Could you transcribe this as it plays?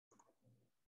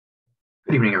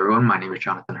Good evening, everyone. My name is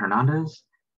Jonathan Hernandez,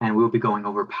 and we'll be going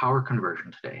over power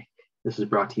conversion today. This is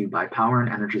brought to you by Power and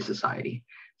Energy Society.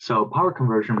 So power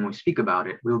conversion, when we speak about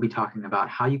it, we'll be talking about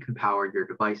how you can power your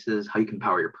devices, how you can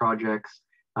power your projects,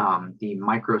 the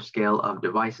micro scale of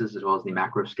devices, as well as the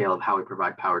macro scale of how we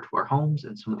provide power to our homes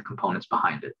and some of the components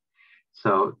behind it.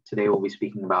 So today we'll be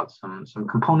speaking about some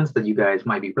components that you guys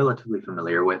might be relatively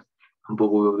familiar with, but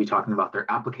we will be talking about their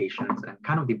applications and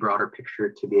kind of the broader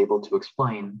picture to be able to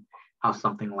explain how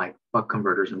something like buck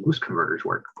converters and boost converters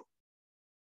work.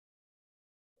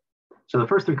 So the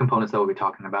first three components that we'll be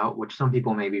talking about, which some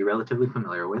people may be relatively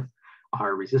familiar with,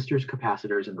 are resistors,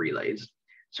 capacitors, and relays.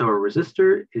 So a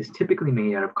resistor is typically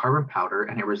made out of carbon powder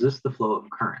and it resists the flow of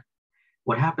current.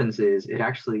 What happens is it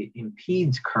actually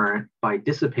impedes current by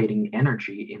dissipating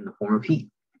energy in the form of heat.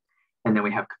 And then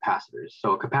we have capacitors.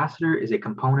 So a capacitor is a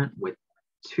component with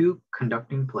two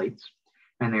conducting plates,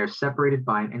 and they are separated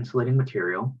by an insulating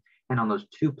material. And on those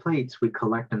two plates, we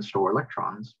collect and store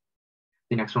electrons.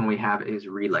 The next one we have is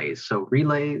relays. So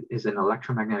relay is an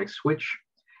electromagnetic switch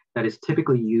that is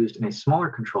typically used in a smaller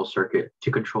control circuit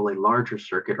to control a larger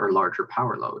circuit or larger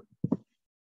power load.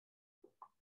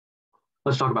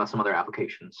 Let's talk about some other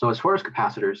applications. So as far as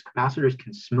capacitors, capacitors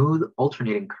can smooth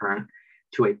alternating current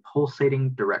to a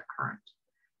pulsating direct current.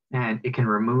 And it can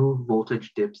remove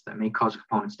voltage dips that may cause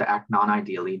components to act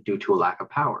non-ideally due to a lack of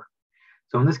power.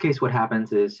 So in this case, what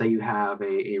happens is, say you have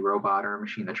a robot or a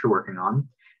machine that you're working on,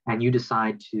 and you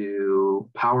decide to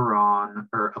power on,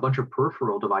 or a bunch of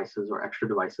peripheral devices or extra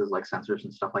devices like sensors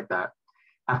and stuff like that,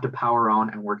 have to power on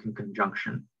and work in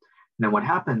conjunction. And then what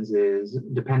happens is,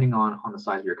 depending on the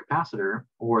size of your capacitor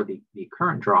or the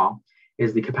current draw,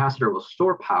 is the capacitor will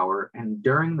store power, and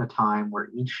during the time where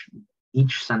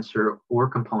each sensor or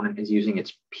component is using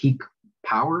its peak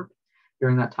power,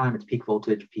 during that time, its peak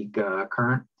voltage, peak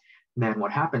current, then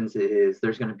what happens is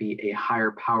there's going to be a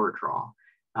higher power draw,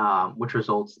 which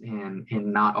results in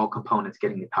not all components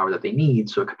getting the power that they need.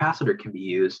 So a capacitor can be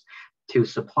used to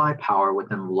supply power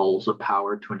within lulls of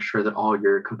power to ensure that all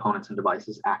your components and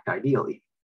devices act ideally.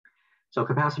 So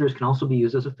capacitors can also be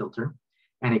used as a filter,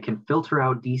 and it can filter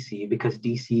out DC because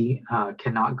DC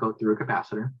cannot go through a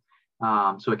capacitor.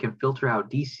 So it can filter out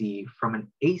DC from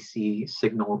an AC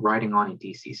signal riding on a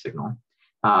DC signal.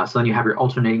 So then you have your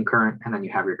alternating current, and then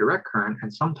you have your direct current.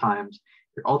 And sometimes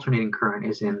your alternating current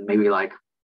is in maybe like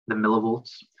the millivolts,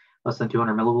 less than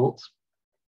 200 millivolts.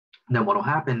 And then what will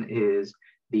happen is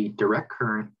the direct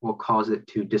current will cause it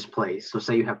to displace. So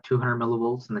say you have 200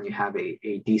 millivolts, and then you have a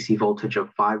DC voltage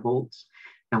of 5 volts.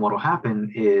 And what will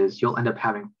happen is you'll end up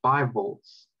having 5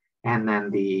 volts, and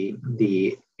then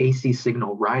the AC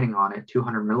signal riding on it,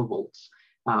 200 millivolts,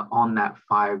 on that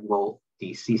 5 volt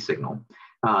DC signal.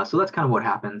 So that's kind of what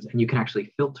happens, and you can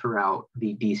actually filter out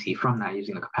the DC from that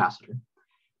using the capacitor.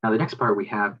 Now, the next part we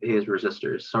have is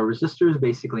resistors. So resistors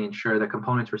basically ensure that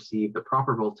components receive the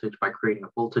proper voltage by creating a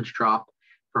voltage drop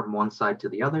from one side to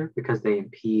the other because they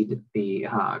impede the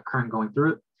current going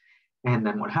through it. And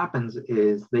then what happens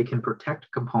is they can protect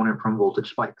a component from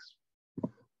voltage spikes.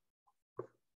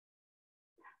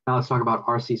 Now let's talk about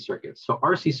RC circuits. So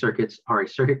RC circuits are a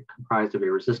circuit comprised of a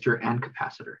resistor and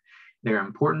capacitor. They're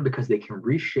important because they can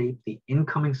reshape the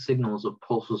incoming signals of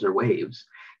pulses or waves.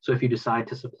 So if you decide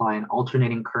to supply an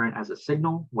alternating current as a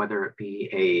signal, whether it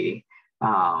be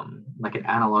like an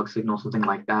analog signal, something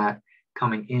like that,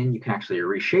 coming in, you can actually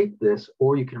reshape this,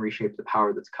 or you can reshape the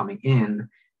power that's coming in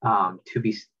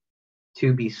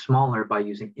to be smaller by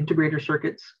using integrator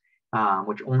circuits,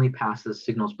 which only passes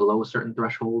signals below a certain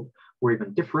threshold, or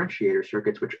even differentiator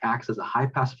circuits, which acts as a high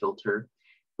pass filter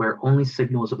where only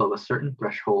signals above a certain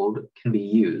threshold can be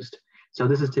used. So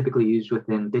this is typically used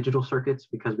within digital circuits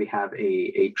because we have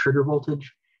a trigger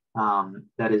voltage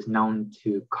that is known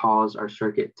to cause our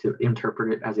circuit to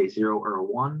interpret it as a 0 or a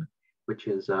 1, which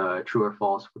is true or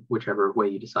false, whichever way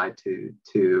you decide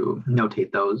to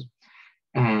notate those.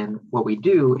 And what we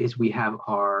do is we have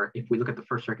if we look at the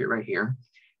first circuit right here,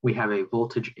 we have a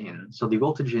voltage in. So the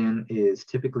voltage in is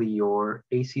typically your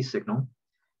AC signal.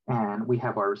 And we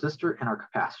have our resistor and our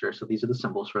capacitor. So these are the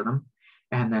symbols for them.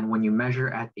 And then when you measure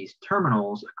at these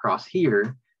terminals across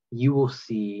here, you will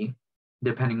see,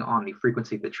 depending on the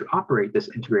frequency that you operate this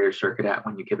integrator circuit at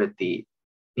when you give it the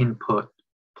input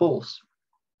pulse,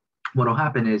 what will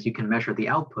happen is you can measure the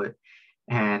output,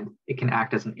 and it can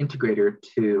act as an integrator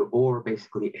or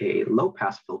basically a low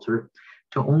pass filter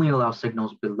to only allow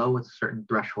signals below a certain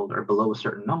threshold or below a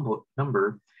certain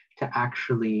number to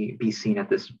actually be seen at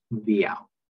this V out.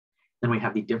 Then we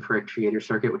have the differentiator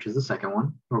circuit, which is the second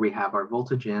one, where we have our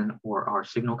voltage in or our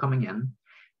signal coming in.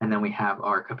 And then we have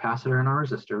our capacitor and our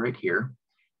resistor right here.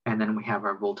 and then we have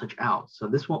our voltage out. So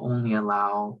this will only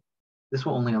allow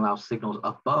signals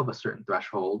above a certain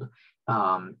threshold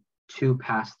to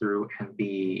pass through and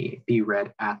be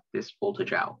read at this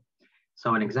voltage out.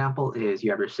 So an example is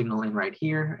you have your signal in right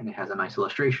here, and it has a nice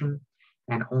illustration,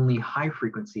 and only high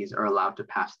frequencies are allowed to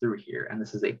pass through here. And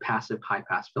this is a passive high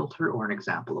pass filter, or an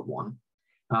example of one.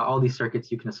 All these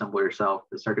circuits you can assemble yourself.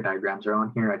 The circuit diagrams are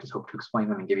on here. I just hope to explain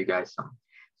them and give you guys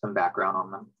some background on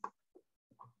them.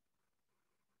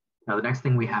 Now, the next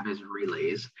thing we have is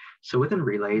relays. So within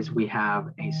relays, we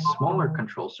have a smaller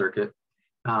control circuit,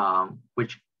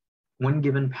 which when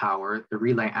given power, the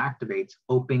relay activates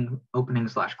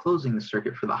opening/closing the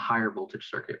circuit for the higher voltage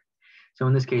circuit. So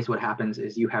in this case, what happens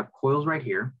is you have coils right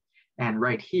here, and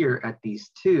right here at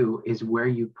these two is where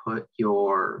you put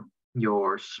your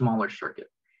smaller circuit.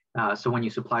 So when you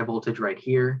supply voltage right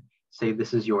here, say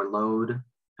this is your load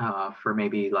for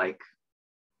maybe like,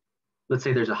 let's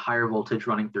say there's a higher voltage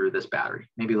running through this battery.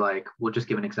 Maybe like, we'll just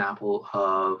give an example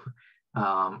of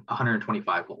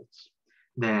 125 volts.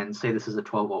 Then say this is a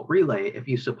 12-volt relay. If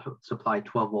you supply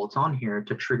 12 volts on here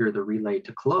to trigger the relay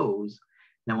to close,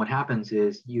 then what happens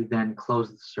is you then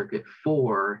close the circuit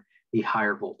for the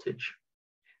higher voltage.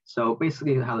 So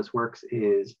basically how this works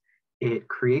is it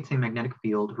creates a magnetic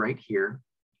field right here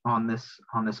on this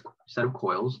set of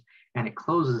coils, and it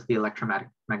closes the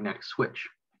electromagnetic switch.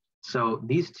 So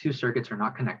these two circuits are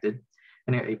not connected.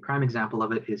 And a prime example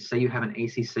of it is, say you have an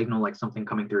AC signal, like something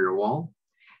coming through your wall,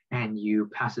 and you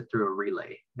pass it through a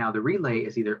relay. Now the relay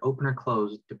is either open or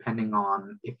closed depending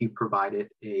on if you provide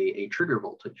it a trigger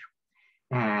voltage.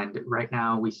 And right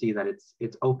now we see that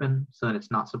it's open, so that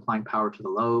it's not supplying power to the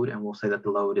load, and we'll say that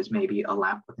the load is maybe a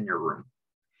lamp within your room.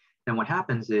 Then what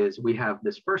happens is we have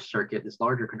this first circuit, this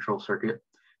larger control circuit,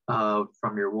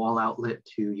 from your wall outlet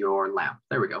to your lamp.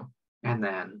 There we go. And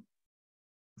then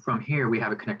from here, we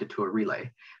have it connected to a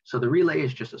relay. So the relay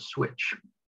is just a switch.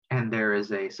 And there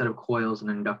is a set of coils and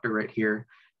an inductor right here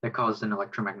that causes an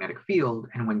electromagnetic field.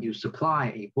 And when you supply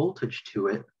a voltage to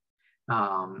it,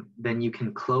 then you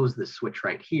can close the switch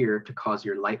right here to cause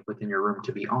your light within your room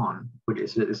to be on, which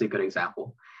is a good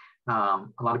example. A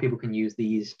lot of people can use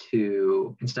these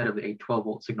to, instead of a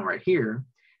 12-volt signal right here,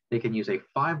 they can use a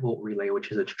 5-volt relay,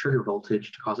 which is its trigger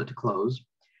voltage, to cause it to close.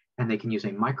 And they can use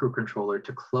a microcontroller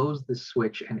to close the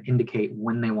switch and indicate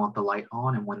when they want the light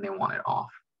on and when they want it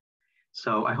off.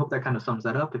 So I hope that kind of sums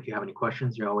that up. If you have any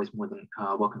questions, you're always more than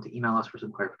welcome to email us for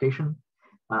some clarification.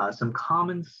 Some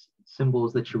common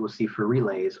symbols that you will see for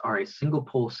relays are a single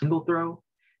pole, single throw,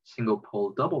 single pole,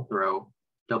 double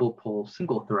pole,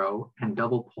 single throw, and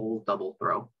double pole, double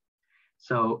throw.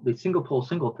 So the single pole,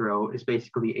 single throw is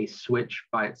basically a switch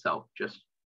by itself. Just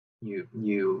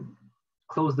you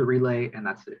close the relay and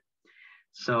that's it.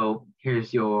 So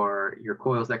here's your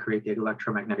coils that create the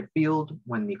electromagnetic field.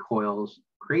 When the coils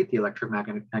create the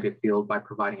electromagnetic field by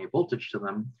providing a voltage to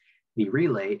them, the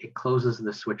relay, it closes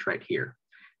the switch right here.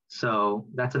 So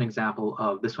that's an example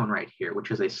of this one right here, which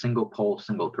is a single pole,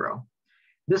 single throw.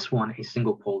 This one, a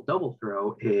single pole double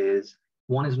throw, is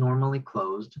one is normally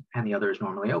closed and the other is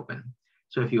normally open.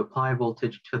 So if you apply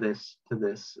voltage to this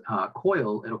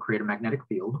coil, it'll create a magnetic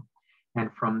field. And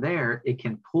from there, it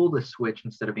can pull the switch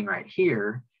instead of being right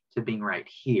here to being right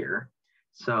here.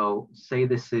 So say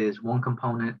this is one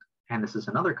component and this is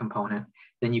another component,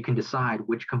 then you can decide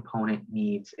which component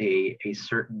needs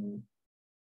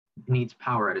needs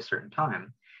power at a certain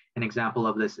time. An example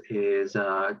of this is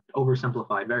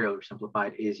oversimplified, very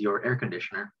oversimplified, is your air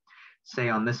conditioner. Say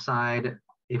on this side,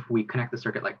 if we connect the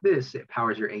circuit like this, it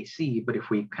powers your AC, but if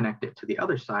we connect it to the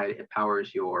other side, it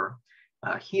powers your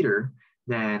heater.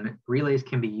 Then relays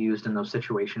can be used in those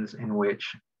situations in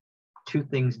which two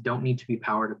things don't need to be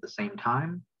powered at the same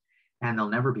time, and they'll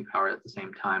never be powered at the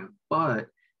same time, but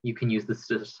you can use this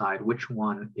to decide which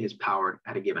one is powered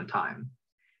at a given time.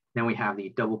 Then we have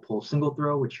the double pole single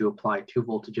throw, which you apply 2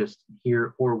 voltages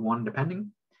here or 1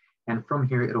 depending, and from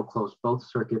here it'll close both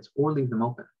circuits or leave them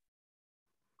open.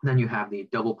 Then you have the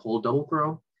double pole double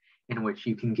throw, in which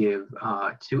you can give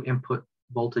 2 input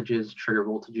voltages, trigger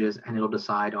voltages, and it'll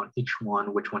decide on each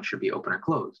one which one should be open or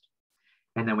closed.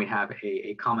 And then we have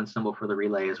a common symbol for the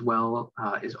relay as well,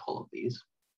 is all of these.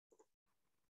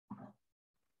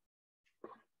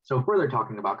 So further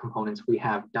talking about components, we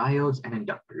have diodes and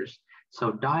inductors.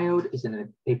 So diode is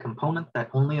a component that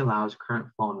only allows current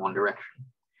flow in one direction.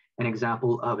 An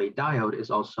example of a diode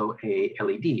is also a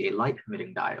LED, a light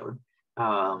emitting diode.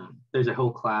 There's a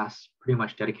whole class pretty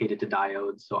much dedicated to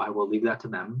diodes, so I will leave that to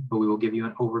them, but we will give you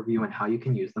an overview on how you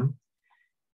can use them.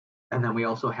 And then we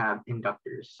also have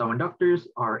inductors. So inductors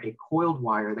are a coiled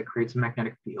wire that creates a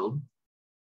magnetic field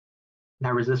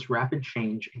that resists rapid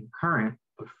change in current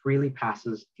but freely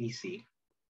passes DC.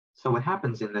 So what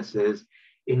happens in this is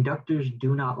inductors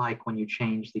do not like when you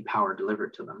change the power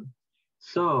delivered to them.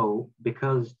 So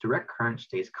because direct current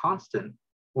stays constant,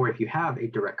 or if you have a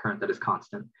direct current that is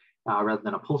constant, rather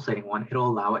than a pulsating one, it'll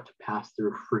allow it to pass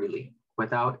through freely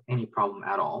without any problem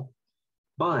at all.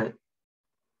 But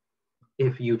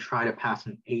if you try to pass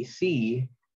an AC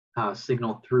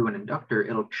signal through an inductor,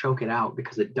 it'll choke it out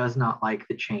because it does not like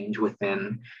the change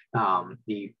within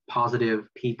the positive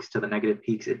peaks to the negative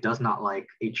peaks. It does not like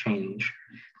a change.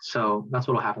 So that's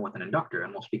what will happen with an inductor,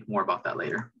 and we'll speak more about that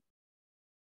later.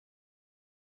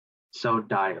 So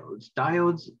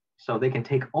diodes, so they can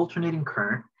take alternating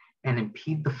current and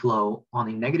impede the flow on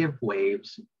the negative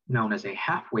waves known as a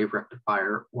half wave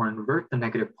rectifier, or invert the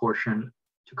negative portion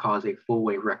to cause a full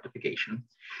wave rectification.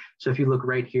 So if you look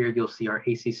right here, you'll see our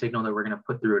AC signal that we're going to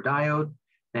put through a diode.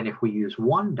 Then if we use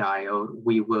one diode,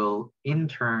 we will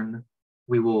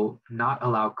not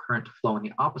allow current to flow in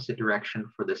the opposite direction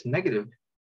for this negative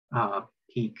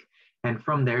peak. And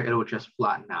from there, it'll just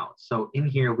flatten out. So in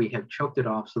here, we have choked it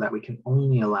off so that we can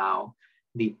only allow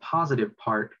the positive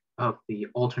part of the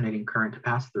alternating current to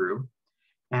pass through.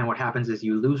 And what happens is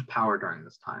you lose power during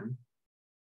this time.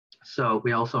 So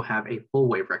we also have a full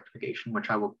wave rectification, which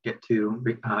I will get to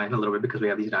in a little bit because we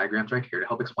have these diagrams right here to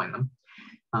help explain them.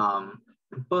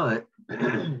 But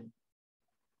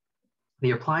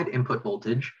the applied input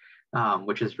voltage,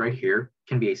 which is right here,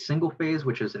 can be a single phase,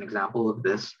 which is an example of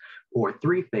this, or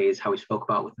three phase, how we spoke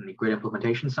about within the grid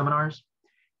implementation seminars.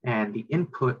 And the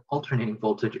input alternating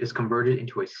voltage is converted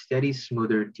into a steady,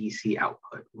 smoother DC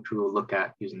output, which we will look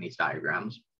at using these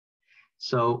diagrams.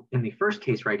 So in the first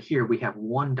case right here, we have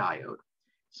one diode.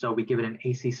 So we give it an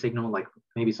AC signal, like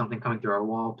maybe something coming through our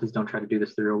wall. Please don't try to do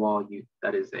this through your wall.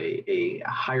 That is a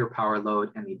higher power load,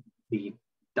 and the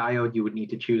diode you would need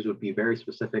to choose would be very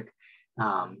specific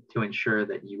to ensure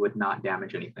that you would not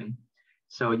damage anything.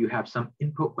 So you have some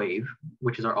input wave,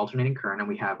 which is our alternating current, and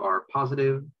we have our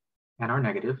positive and our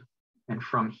negative. And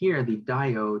from here, the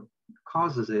diode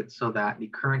causes it so that the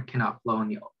current cannot flow in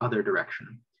the other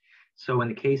direction. So in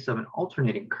the case of an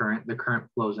alternating current, the current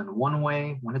flows in one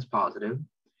way when it's positive,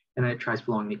 and then it tries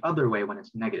flowing the other way when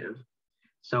it's negative.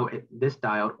 So this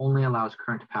diode only allows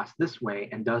current to pass this way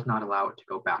and does not allow it to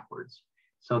go backwards.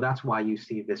 So that's why you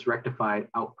see this rectified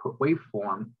output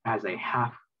waveform as a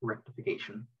half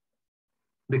rectification,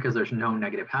 because there's no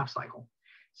negative half cycle.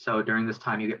 So during this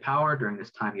time you get power, during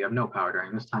this time you have no power,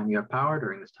 during this time you have power,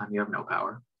 during this time you have no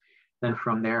power. Then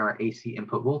from there, our AC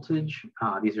input voltage,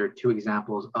 these are two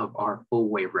examples of our full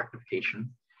wave rectification.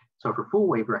 So for full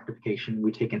wave rectification,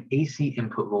 we take an AC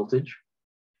input voltage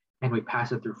and we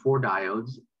pass it through 4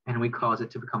 diodes, and we cause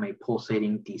it to become a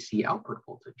pulsating DC output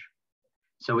voltage.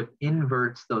 So it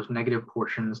inverts those negative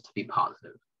portions to be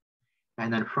positive.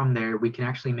 And then from there, we can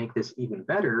actually make this even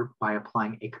better by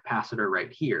applying a capacitor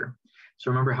right here.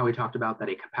 So remember how we talked about that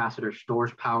a capacitor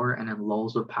stores power, and in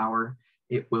lulls of power,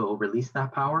 it will release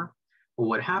that power? Well,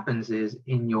 what happens is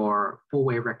in your full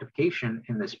wave rectification,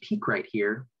 in this peak right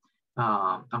here,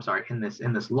 in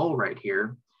this lull right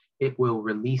here, it will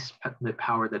release the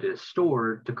power that is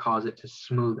stored to cause it to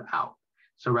smooth out.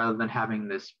 So rather than having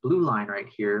this blue line right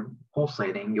here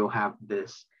pulsating, you'll have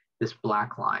this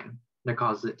black line that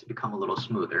causes it to become a little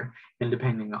smoother. And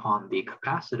depending on the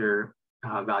capacitor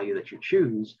value that you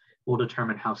choose, will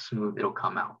determine how smooth it'll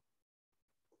come out.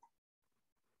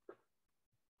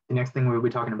 The next thing we'll be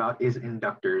talking about is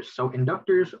inductors. So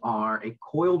inductors are a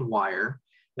coiled wire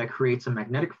that creates a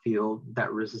magnetic field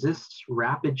that resists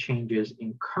rapid changes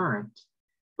in current,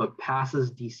 but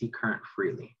passes DC current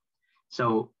freely.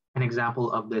 So an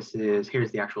example of this is, here's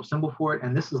the actual symbol for it.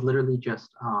 And this is literally just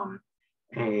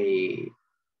a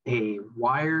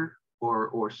wire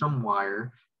or some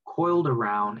wire coiled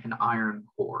around an iron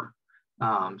core.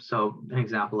 So an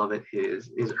example of it is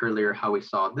earlier how we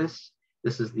saw this.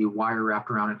 This is the wire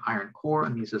wrapped around an iron core,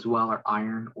 and these as well are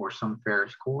iron or some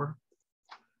ferrous core.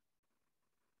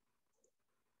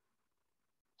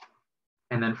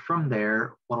 And then from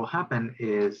there, what will happen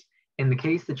is, in the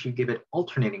case that you give it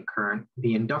alternating current,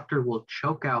 the inductor will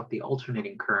choke out the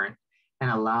alternating current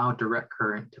and allow direct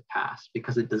current to pass,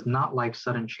 because it does not like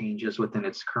sudden changes within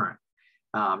its current.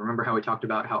 Remember how we talked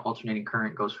about how alternating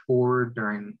current goes forward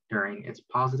during its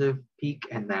positive peak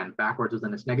and then backwards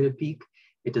within its negative peak?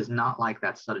 It does not like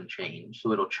that sudden change,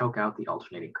 so it'll choke out the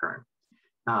alternating current.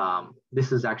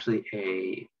 This is actually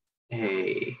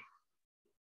a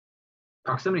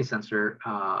proximity sensor,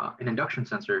 an induction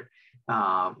sensor,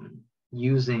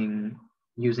 using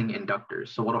inductors.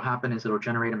 So what will happen is it'll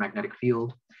generate a magnetic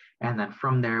field, And then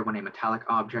from there, when a metallic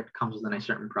object comes within a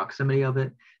certain proximity of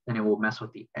it, then it will mess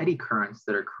with the eddy currents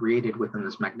that are created within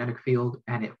this magnetic field,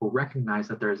 and it will recognize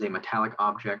that there is a metallic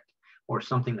object or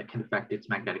something that can affect its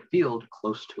magnetic field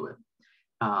close to it.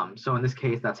 So in this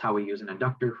case, that's how we use an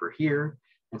inductor for here.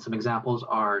 And some examples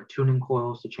are tuning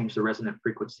coils to change the resonant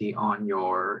frequency on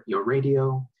your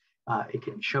radio. It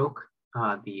can choke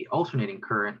the alternating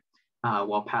current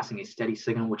while passing a steady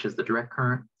signal, which is the direct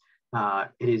current.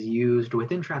 It is used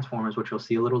within transformers, which we'll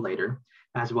see a little later,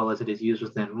 as well as it is used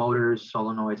within motors,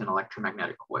 solenoids, and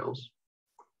electromagnetic coils.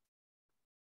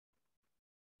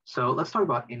 So let's talk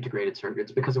about integrated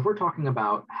circuits, because if we're talking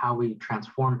about how we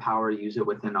transform power to use it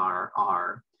within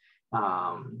our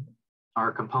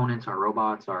components, our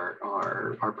robots,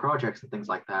 our projects, and things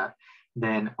like that,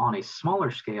 then on a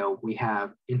smaller scale, we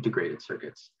have integrated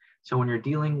circuits. So when you're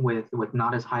dealing with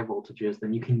not as high voltages,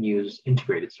 then you can use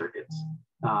integrated circuits.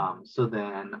 So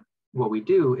then what we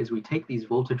do is we take these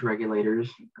voltage regulators,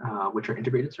 which are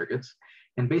integrated circuits,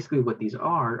 and basically what these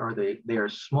are they are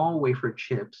small wafer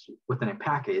chips within a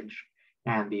package,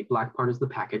 and the black part is the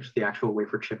package. The actual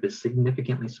wafer chip is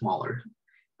significantly smaller,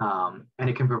 and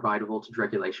it can provide voltage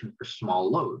regulation for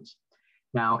small loads.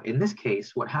 Now, in this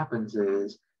case, what happens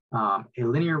is a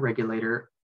linear regulator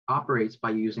operates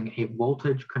by using a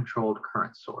voltage controlled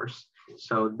current source.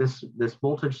 So this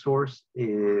voltage source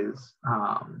is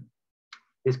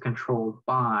controlled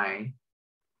by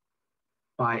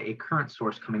a current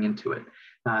source coming into it.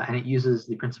 And it uses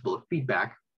the principle of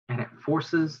feedback, and it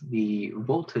forces the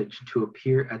voltage to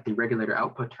appear at the regulator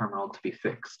output terminal to be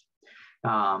fixed.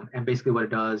 And basically what it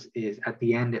does is at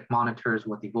the end, it monitors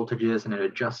what the voltage is, and it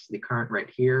adjusts the current right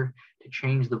here to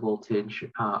change the voltage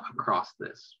across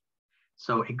this.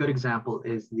 So a good example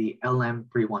is the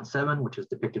LM317, which is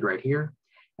depicted right here.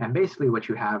 And basically what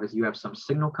you have is you have some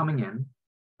signal coming in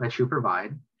that you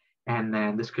provide. And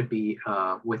then this could be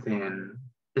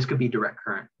this could be direct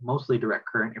current, mostly direct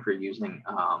current if you're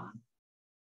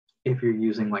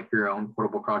using like your own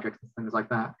portable projects and things like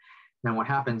that. Then what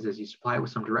happens is you supply it with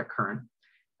some direct current,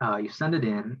 you send it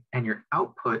in, and your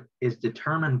output is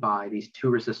determined by these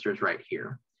two resistors right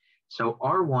here. So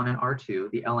R1 and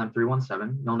R2, the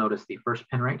LM317, you'll notice the first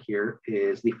pin right here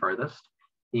is the furthest.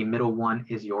 The middle one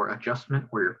is your adjustment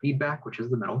or your feedback, which is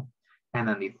the middle. And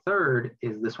then the third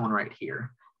is this one right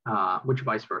here, which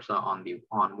vice versa on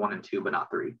 1 and 2, but not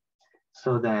 3.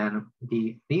 So then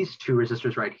these two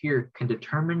resistors right here can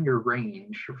determine your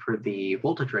range for the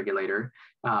voltage regulator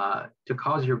to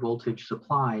cause your voltage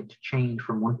supply to change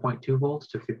from 1.2 volts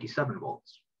to 57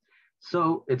 volts.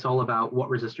 So it's all about what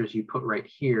resistors you put right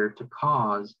here to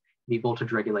cause the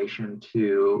voltage regulation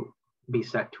to be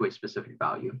set to a specific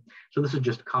value. So this is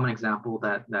just a common example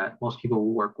that most people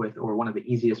will work with, or one of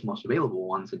the easiest, most available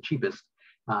ones and cheapest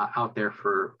out there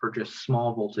for just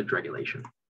small voltage regulation.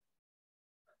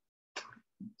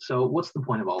 So what's the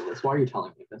point of all this? Why are you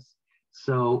telling me this?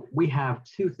 So we have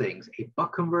two things, a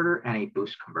buck converter and a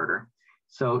boost converter.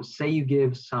 So say you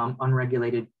give some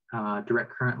unregulated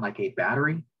direct current like a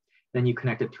battery, then you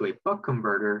connect it to a buck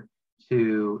converter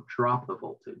to drop the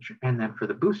voltage. And then for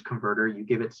the boost converter, you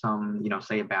give it some,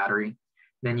 say a battery,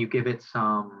 then you give it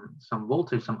some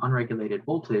voltage, some unregulated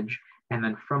voltage, and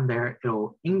then from there,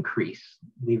 it'll increase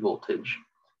the voltage.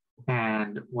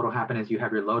 And what will happen is you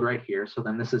have your load right here. So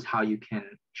then this is how you can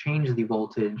change the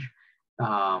voltage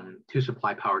to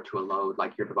supply power to a load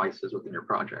like your devices within your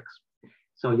projects.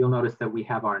 So you'll notice that we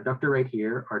have our inductor right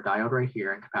here, our diode right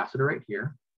here, and capacitor right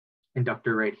here.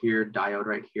 Inductor right here, diode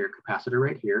right here, capacitor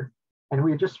right here. And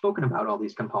we had just spoken about all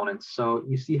these components. So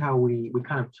you see how we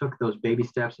kind of took those baby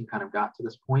steps and kind of got to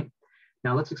this point.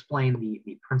 Now let's explain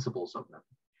the principles of them.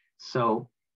 So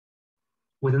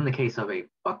within the case of a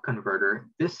buck converter,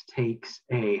 this takes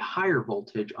a higher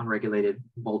voltage, unregulated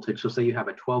voltage. So say you have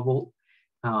a 12 volt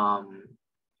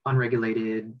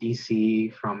unregulated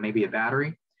DC from maybe a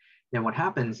battery. Then what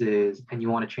happens is, and you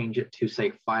want to change it to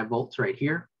say 5 volts right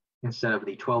here, instead of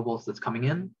the 12 volts that's coming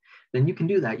in, then you can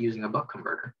do that using a buck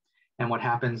converter. And what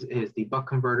happens is the buck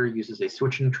converter uses a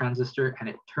switching transistor, and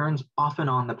it turns off and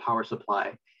on the power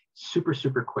supply super,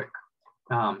 super quick.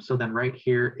 So then right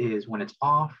here is when it's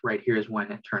off, right here is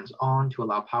when it turns on to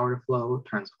allow power to flow,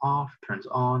 turns off, turns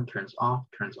on, turns off,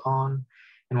 turns on.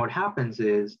 And what happens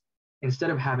is, instead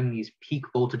of having these peak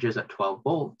voltages at 12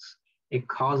 volts, it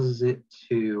causes it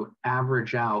to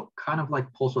average out kind of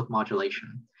like pulse width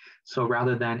modulation. So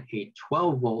rather than a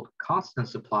 12 volt constant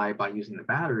supply by using the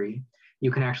battery,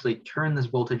 you can actually turn this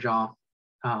voltage off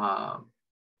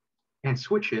and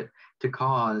switch it to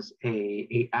cause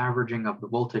a averaging of the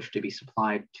voltage to be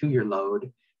supplied to your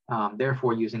load.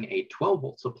 Therefore, using a 12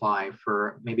 volt supply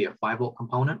for maybe a 5 volt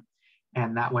component,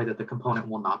 and that way that the component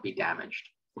will not be damaged.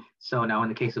 So now in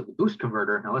the case of the boost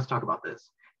converter, now let's talk about this.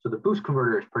 So the boost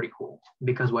converter is pretty cool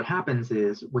because what happens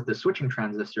is with the switching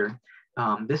transistor,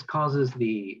 this causes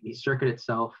the circuit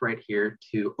itself right here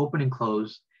to open and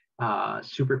close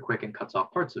super quick and cuts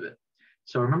off parts of it.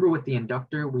 So remember with the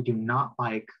inductor, we do not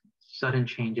like sudden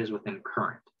changes within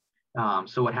current.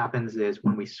 So what happens is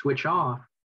when we switch off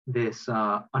this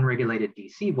unregulated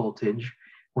DC voltage,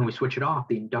 when we switch it off,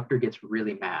 the inductor gets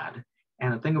really mad.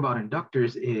 And the thing about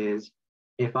inductors is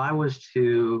if I was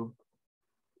to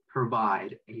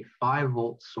provide a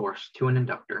 5-volt source to an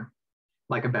inductor,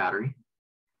 like a battery,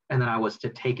 and then I was to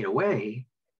take it away,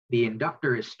 the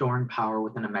inductor is storing power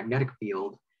within a magnetic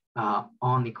field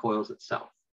on the coils itself.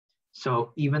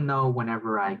 So even though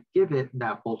whenever I give it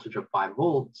that voltage of 5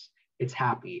 volts, it's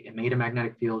happy, it made a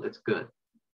magnetic field, it's good.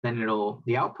 Then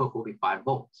the output will be 5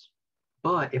 volts.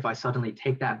 But if I suddenly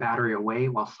take that battery away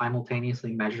while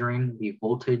simultaneously measuring the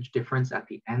voltage difference at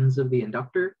the ends of the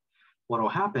inductor, what will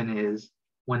happen is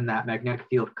when that magnetic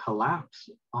field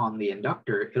collapses on the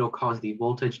inductor, it'll cause the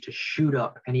voltage to shoot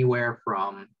up anywhere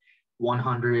from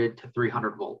 100 to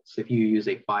 300 volts. If you use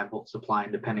a 5-volt supply,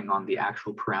 and depending on the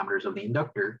actual parameters of the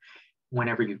inductor,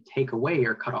 whenever you take away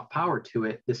or cut off power to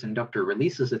it, this inductor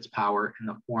releases its power in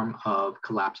the form of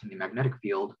collapsing the magnetic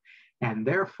field, and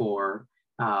therefore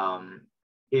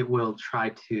it will try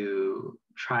to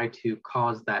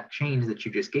cause that change that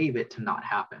you just gave it to not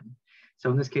happen. So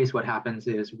in this case, what happens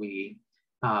is we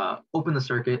open the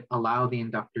circuit, allow the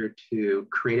inductor to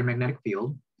create a magnetic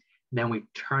field, then we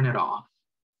turn it off.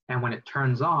 And when it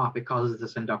turns off, it causes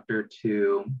this inductor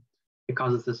to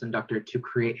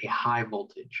create a high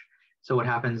voltage. So what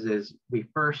happens is we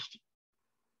first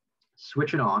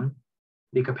switch it on,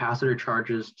 the capacitor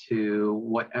charges to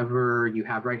whatever you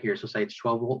have right here. So say it's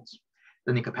 12 volts,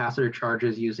 then the capacitor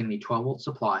charges using the 12-volt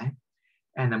supply.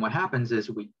 And then what happens is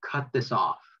we cut this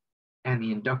off and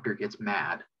the inductor gets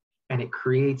mad and it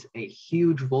creates a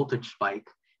huge voltage spike,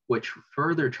 which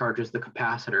further charges the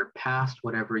capacitor past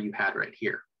whatever you had right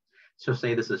here. So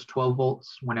say this is 12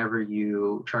 volts. Whenever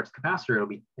you charge the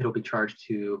capacitor, it'll be charged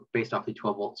to based off the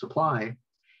 12-volt supply.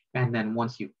 And then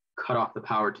once you cut off the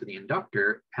power to the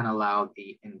inductor and allow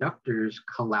the inductor's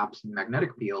collapsing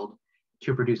magnetic field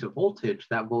to produce a voltage,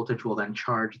 that voltage will then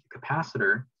charge the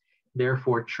capacitor,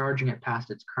 therefore charging it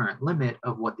past its current limit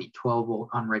of what the 12-volt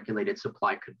unregulated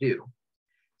supply could do.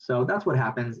 So that's what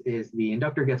happens is the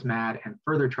inductor gets mad and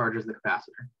further charges the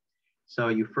capacitor. So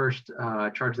you first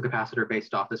charge the capacitor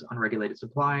based off this unregulated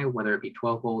supply, whether it be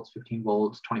 12 volts, 15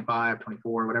 volts, 25,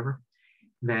 24, whatever.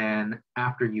 Then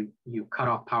after you cut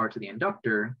off power to the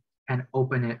inductor and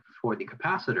open it for the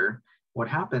capacitor, what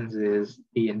happens is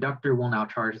the inductor will now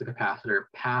charge the capacitor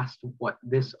past what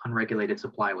this unregulated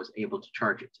supply was able to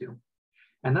charge it to.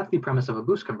 And that's the premise of a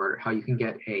boost converter, how you can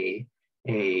get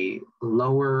a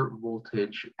lower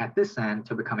voltage at this end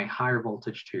to become a higher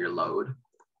voltage to your load.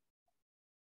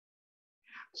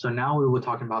 So now we will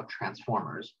talk about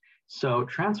transformers. So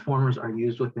transformers are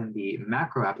used within the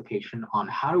macro application on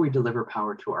how do we deliver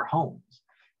power to our homes.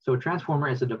 So a transformer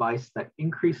is a device that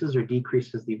increases or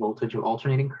decreases the voltage of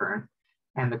alternating current,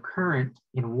 and the current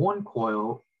in one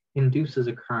coil induces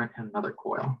a current in another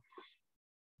coil.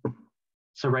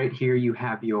 So right here you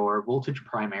have your voltage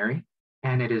primary,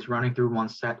 and it is running through one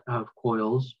set of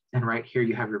coils, and right here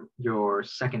you have your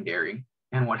secondary.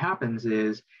 And what happens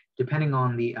is, depending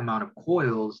on the amount of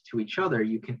coils to each other,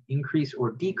 you can increase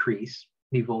or decrease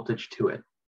the voltage to it.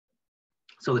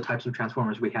 So the types of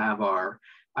transformers we have are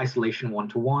isolation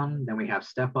 1-to-1, then we have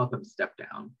step up and step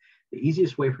down. The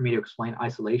easiest way for me to explain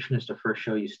isolation is to first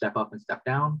show you step up and step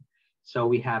down. So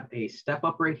we have a step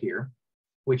up right here,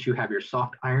 which you have your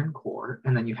soft iron core,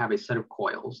 and then you have a set of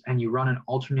coils, and you run an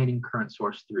alternating current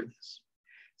source through this.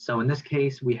 So in this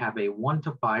case, we have a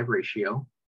 1-to-5 ratio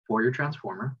for your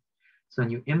transformer. So then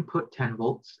you input 10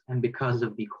 volts, and because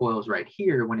of the coils right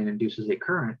here, when it induces a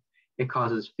current, it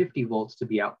causes 50 volts to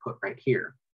be output right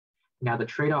here. Now the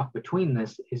trade-off between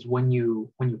this is when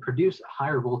you produce a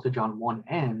higher voltage on one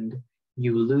end,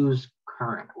 you lose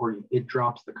current, or it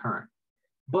drops the current.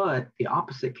 But the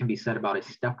opposite can be said about a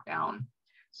step down.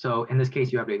 So in this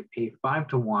case, you have a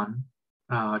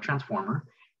 5-to-1 transformer,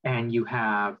 and you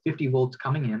have 50 volts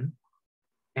coming in,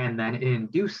 and then it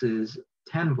induces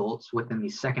 10 volts within the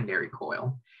secondary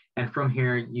coil. And from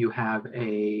here, you have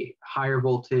a higher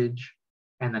voltage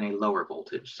and then a lower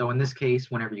voltage. So in this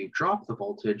case, whenever you drop the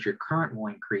voltage, your current will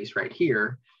increase right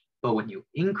here. But when you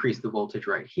increase the voltage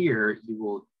right here, you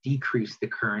will decrease the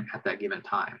current at that given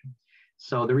time.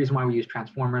 So the reason why we use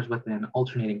transformers with an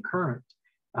alternating current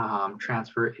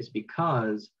transfer is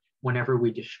because whenever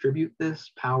we distribute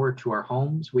this power to our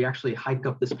homes, we actually hike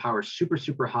up this power super,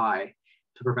 super high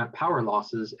to prevent power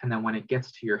losses. And then when it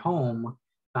gets to your home,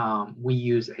 we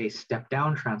use a step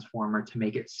down transformer to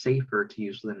make it safer to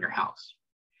use within your house.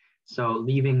 So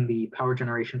leaving the power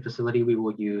generation facility, we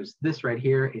will use this right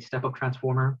here, a step up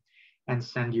transformer, and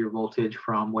send your voltage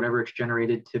from whatever it's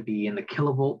generated to be in the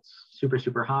kilovolts, super,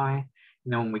 super high.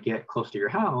 And then when we get close to your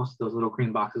house, those little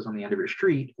green boxes on the end of your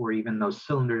street, or even those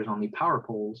cylinders on the power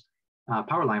poles,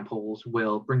 power line poles,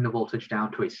 will bring the voltage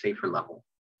down to a safer level.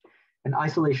 An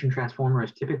isolation transformer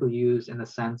is typically used in the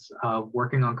sense of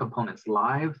working on components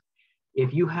live.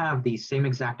 If you have the same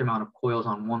exact amount of coils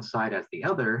on one side as the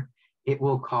other, it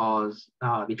will cause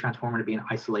the transformer to be an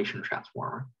isolation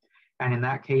transformer. And in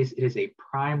that case, it is a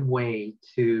prime way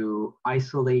to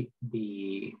isolate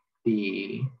the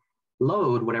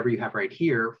load, whatever you have right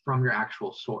here, from your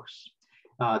actual source.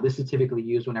 This is typically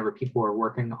used whenever people are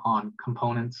working on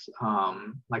components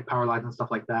like power lines and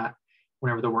stuff like that,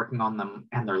 whenever they're working on them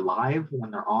and they're live when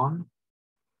they're on.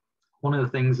 One of the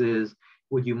things is,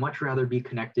 would you much rather be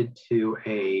connected to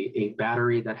a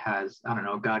battery that has, I don't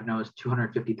know, God knows,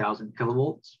 250,000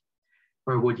 kilovolts?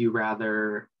 Or would you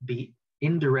rather be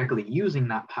indirectly using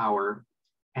that power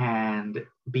and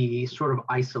be sort of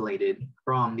isolated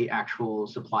from the actual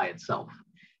supply itself?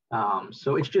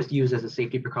 So it's just used as a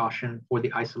safety precaution for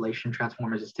the isolation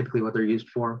transformers is typically what they're used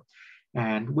for.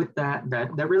 And with that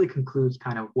really concludes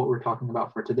kind of what we're talking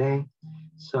about for today.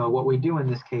 So what we do in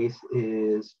this case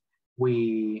is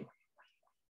we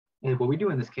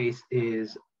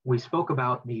spoke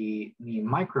about the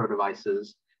micro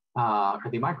devices or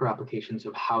the micro applications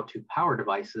of how to power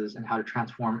devices and how to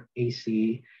transform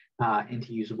AC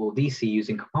into usable DC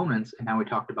using components. And now we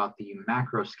talked about the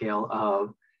macro scale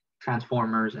of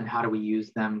transformers and how do we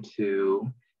use them to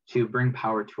bring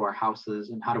power to our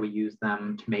houses and how do we use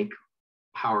them to make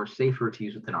power safer to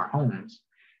use within our homes.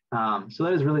 So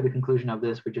that is really the conclusion of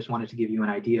this. We just wanted to give you an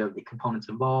idea of the components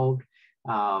involved,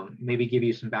 maybe give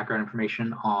you some background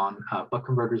information on buck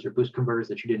converters or boost converters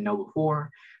that you didn't know before,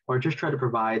 or just try to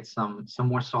provide some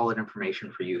more solid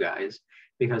information for you guys.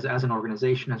 Because as an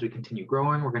organization, as we continue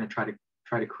growing, we're going to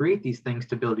try to create these things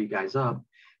to build you guys up.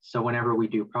 So whenever we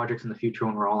do projects in the future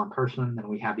when we're all in person, then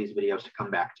we have these videos to come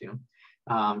back to.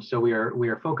 So we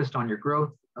are focused on your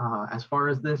growth. As far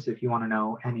as this, if you want to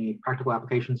know any practical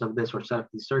applications of this or set up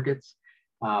these circuits,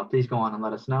 please go on and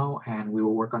let us know, and we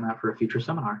will work on that for a future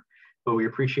seminar. But we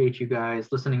appreciate you guys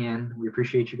listening in. We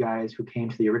appreciate you guys who came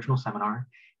to the original seminar,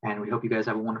 and we hope you guys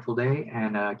have a wonderful day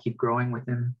and keep growing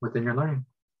within your learning.